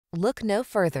Look no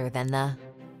further than the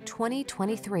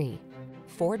 2023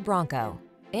 Ford Bronco.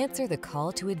 Answer the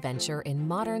call to adventure in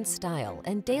modern style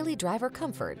and daily driver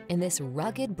comfort in this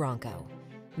rugged Bronco.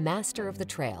 Master of the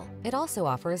trail, it also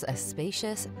offers a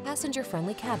spacious,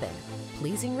 passenger-friendly cabin,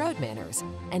 pleasing road manners,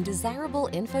 and desirable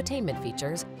infotainment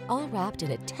features, all wrapped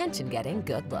in attention-getting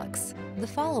good looks. The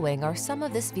following are some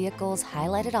of this vehicle's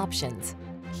highlighted options: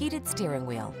 heated steering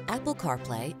wheel, Apple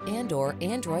CarPlay and/or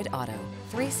Android Auto,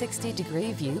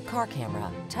 360-degree view car camera,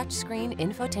 touchscreen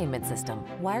infotainment system,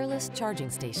 wireless charging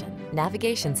station,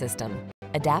 navigation system,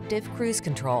 adaptive cruise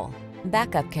control,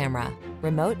 backup camera,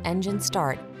 remote engine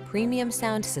start, premium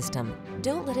sound system.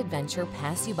 Don't let adventure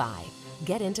pass you by.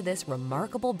 Get into this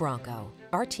remarkable Bronco.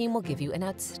 Our team will give you an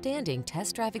outstanding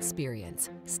test drive experience.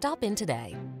 Stop in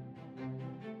today.